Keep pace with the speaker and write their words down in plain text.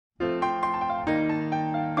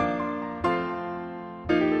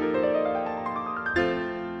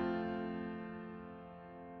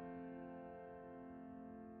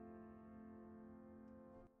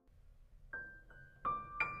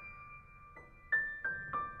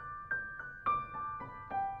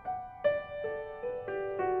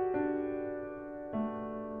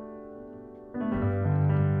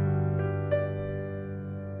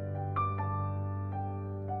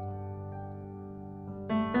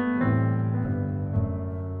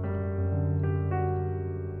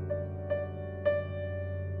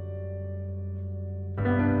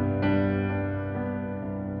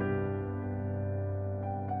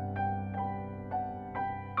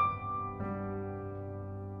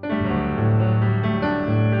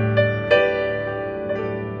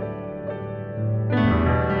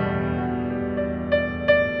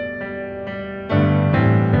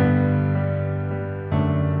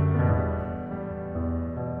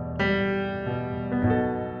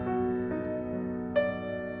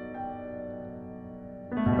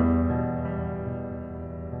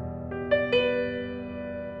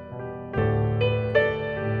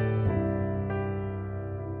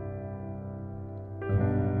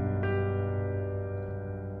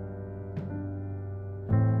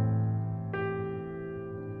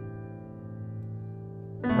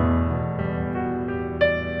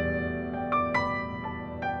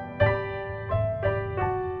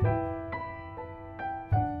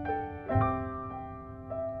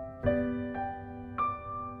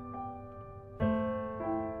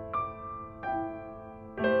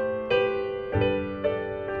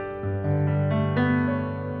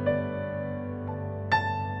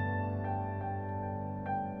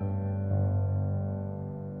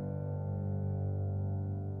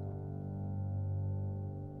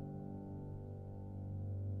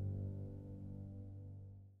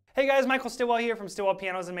Hey guys, Michael Stillwell here from Stillwell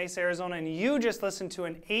Pianos in Mesa, Arizona, and you just listened to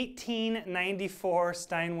an 1894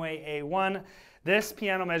 Steinway A1. This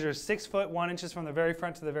piano measures 6 foot 1 inches from the very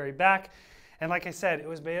front to the very back, and like I said, it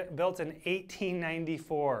was built in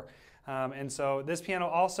 1894. And so this piano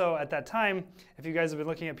also, at that time, if you guys have been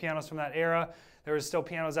looking at pianos from that era, there was still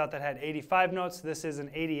pianos out that had 85 notes. This is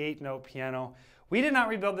an 88 note piano. We did not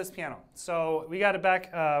rebuild this piano, so we got it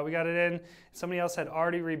back, we got it in. Somebody else had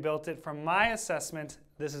already rebuilt it. From my assessment,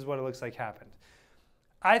 this is what it looks like happened.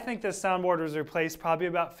 I think this soundboard was replaced probably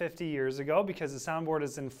about 50 years ago because the soundboard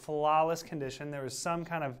is in flawless condition. There was some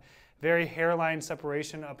kind of very hairline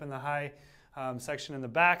separation up in the high section in the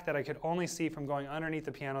back that I could only see from going underneath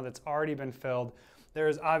the piano that's already been filled. There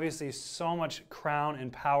is obviously so much crown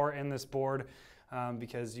and power in this board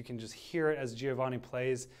because you can just hear it as Giovanni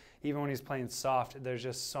plays. Even when he's playing soft, there's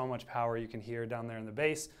just so much power you can hear down there in the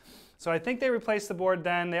bass. So I think they replaced the board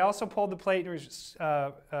then. They also pulled the plate and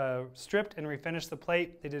stripped and refinished the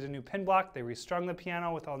plate. They did a new pin block. They restrung the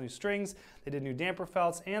piano with all new strings. They did new damper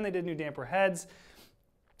felts and they did new damper heads.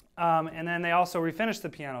 And then they also refinished the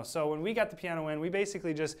piano. So when we got the piano in, we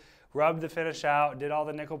basically just rubbed the finish out, did all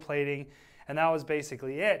the nickel plating, and that was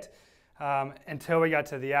basically it. Until we got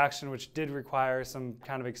to the action, which did require some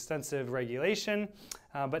kind of extensive regulation.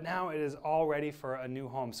 But now it is all ready for a new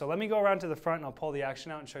home. So let me go around to the front and I'll pull the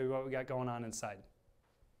action out and show you what we got going on inside.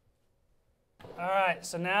 All right,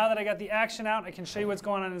 so now that I got the action out, I can show you what's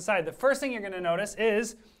going on inside. The first thing you're going to notice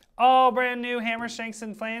is all brand new hammer shanks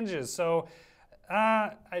and flanges. So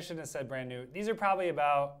I shouldn't have said brand new. These are probably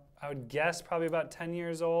about, I would guess, probably about 10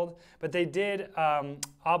 years old. But they did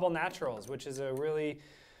Obel Naturals, which is a really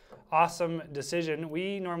awesome decision.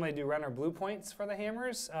 We normally do Renner Blue Points for the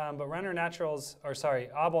hammers, but Renner Naturals, or sorry,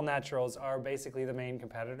 Obel Naturals are basically the main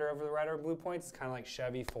competitor of the Renner Blue Points. It's kind of like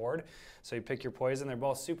Chevy Ford. So you pick your poison. They're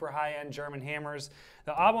both super high-end German hammers.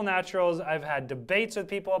 The Obel Naturals, I've had debates with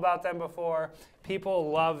people about them before. People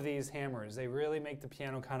love these hammers. They really make the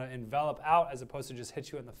piano kind of envelop out as opposed to just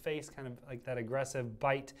hit you in the face, kind of like that aggressive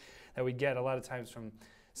bite that we get a lot of times from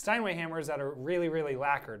Steinway hammers that are really, really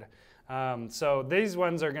lacquered. So these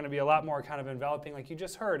ones are going to be a lot more kind of enveloping, like you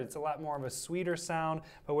just heard. It's a lot more of a sweeter sound,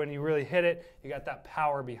 but when you really hit it, you got that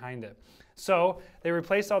power behind it. So they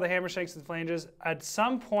replaced all the hammer shanks and flanges. At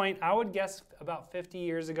some point, I would guess about 50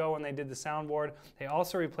 years ago when they did the soundboard, they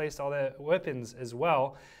also replaced all the whippings as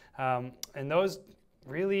well. And those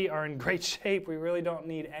really are in great shape. We really don't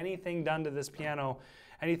need anything done to this piano,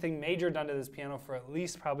 anything major done to this piano for at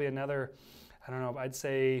least probably another, I don't know, I'd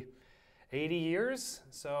say 80 years.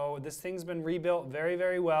 So this thing's been rebuilt very,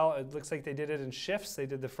 very well. It looks like they did it in shifts. They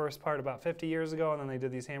did the first part about 50 years ago, and then they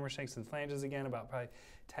did these hammer shanks and flanges again about probably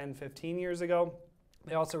 10, 15 years ago.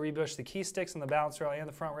 They also rebushed the key sticks and the balance rail and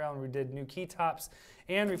the front rail, and we did new key tops,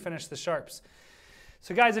 and we finished the sharps.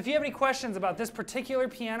 So guys, if you have any questions about this particular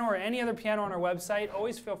piano or any other piano on our website,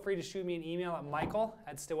 always feel free to shoot me an email at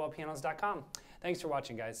michael@stillwellpianos.com. Thanks for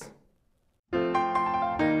watching, guys.